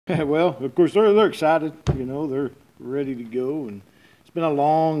Well, of course, they're excited. You know, they're ready to go, and it's been a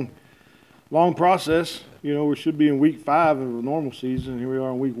long process. You know, we should be in week 5 of a normal season. Here we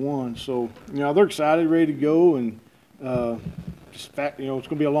are in week 1. So, you know, they're excited, ready to go, and just fact, you know, it's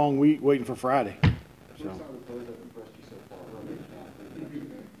going to be a long week waiting for Friday. So.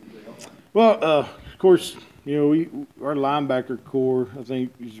 Well, of course, you know, our linebacker core, I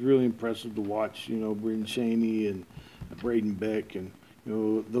think, is really impressive to watch. You know, Braden Cheney and Braden Beck, and you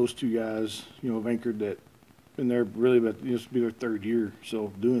know, those two guys, you know, have anchored that, and they're really about this will be their 3rd year,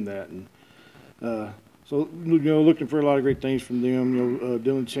 so doing that, and so you know, looking for a lot of great things from them. You know,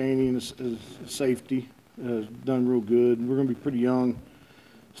 Dylan Cheney and his safety has done real good. We're going to be pretty young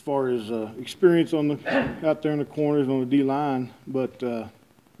as far as experience on the out there in the corners on the D line, but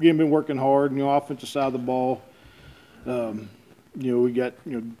again, been working hard. You know, offensive side of the ball. You know, we got,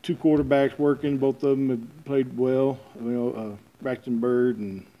 you know, 2 quarterbacks working. Both of them have played well. You know, Braxton Bird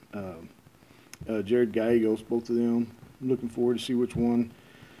and Jared Gallegos, both of them. I'm looking forward to see which one,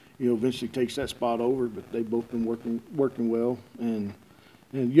 you know, eventually takes that spot over. But they've both been working well, and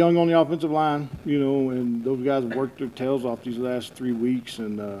young on the offensive line, you know, and those guys have worked their tails off these last 3 weeks,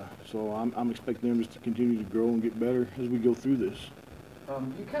 and so I'm expecting them just to continue to grow and get better as we go through this.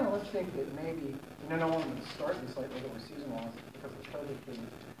 You kind of let's think that maybe, you know, no one would start this like regular season was because of the COVID thing.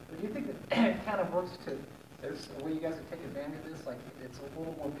 But do you think that it kind of works to, there's a way you guys would take advantage of this? Like it's a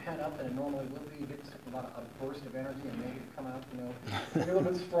little more pent up than it normally will be. You get a lot of a burst of energy and maybe come out, you know, maybe a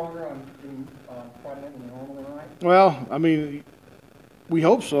little bit stronger on Friday night than you normally might? Well, I mean, we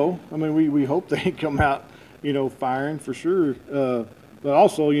hope so. I mean, we hope they come out, you know, firing for sure. But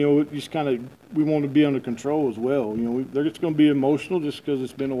also, you know, just kind of we want to be under control as well. You know, they're just going to be emotional just because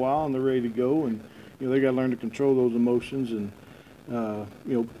it's been a while and they're ready to go, and you know they got to learn to control those emotions and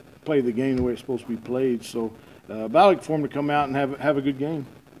you know, play the game the way it's supposed to be played. So, but I look for them to come out and have a good game.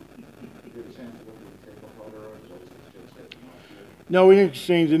 No, we didn't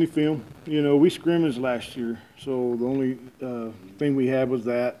exchange any film. You know, we scrimmaged last year, so the only thing we had was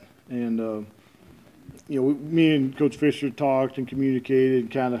that, and you know, me and Coach Fisher talked and communicated,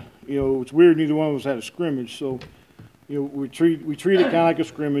 and kind of, you know, it's weird neither one of us had a scrimmage, so you know, we treat it kind of like a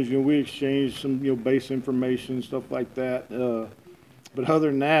scrimmage. You know, we exchanged some, you know, base information, stuff like that. But other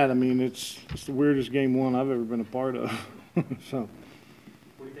than that, I mean, it's the weirdest game 1 I've ever been a part of. So.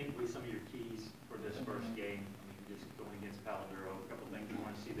 What do you think will be some of your keys for this first game? I mean, just going against Paladuro, a couple of things you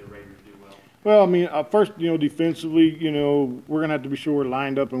want to see the Raiders do well. Well, I mean, first, you know, defensively, you know, we're gonna have to be sure we're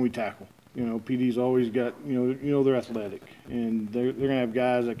lined up and we tackle. You know, PD's always got, you know they're athletic, and they're going to have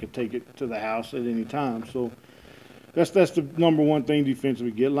guys that could take it to the house at any time. So that's the number 1 thing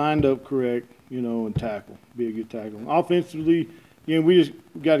defensively: get lined up correct, you know, and tackle, be a good tackle. Offensively, you know, we just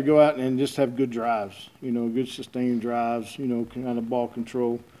got to go out and just have good drives, you know, good sustained drives, you know, kind of ball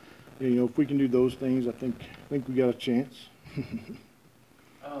control. And, you know, if we can do those things, I think we got a chance. You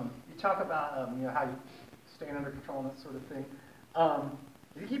talk about you know, how you staying under control and that sort of thing.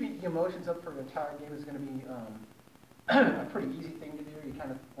 If you keep the emotions up for the entire game is going to be a pretty easy thing to do. You kind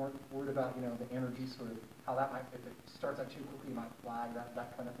of weren't worried about, you know, the energy, sort of how that might, if it starts out too quickly, you might flag,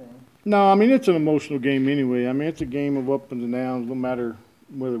 that kind of thing. No, I mean, it's an emotional game anyway. I mean, it's a game of ups and downs, no matter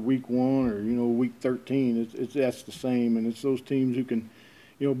whether week 1 or, you know, week 13. That's the same, and it's those teams who can,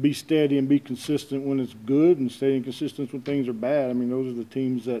 you know, be steady and be consistent when it's good, and steady and consistent when things are bad. I mean, those are the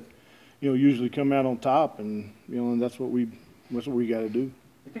teams that, you know, usually come out on top, and you know, and that's what we got to do.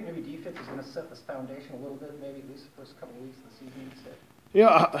 You think maybe defense is going to set this foundation a little bit, maybe at least the first couple of weeks of the season?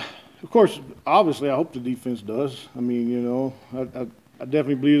 Yeah, of course, obviously, I hope the defense does. I mean, you know, I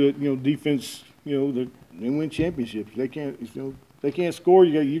definitely believe that, you know, defense, you know, they win championships. They can't, you know, they can't score.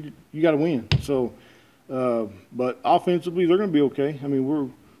 You got to win. So, but offensively, they're going to be okay. I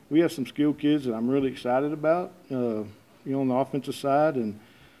mean, we have some skilled kids that I'm really excited about, you know, on the offensive side, and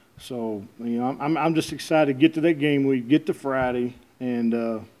so, you know, I'm just excited to get to that game week, get to Friday, and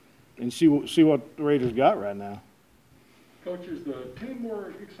see what the Raiders got right now. Coach, is the team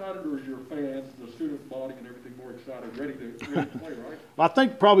more excited, or is your fans, the student body and everything more excited, ready to play, right? Well, I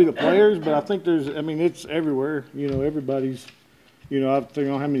think probably the players, but I think I mean, it's everywhere. You know, everybody's, you know, I don't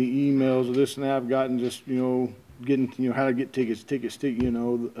know how many emails of this and that I've gotten, just, you know, getting, you know, how to get tickets, you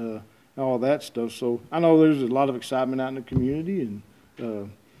know, all that stuff. So I know there's a lot of excitement out in the community, and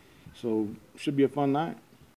so it should be a fun night.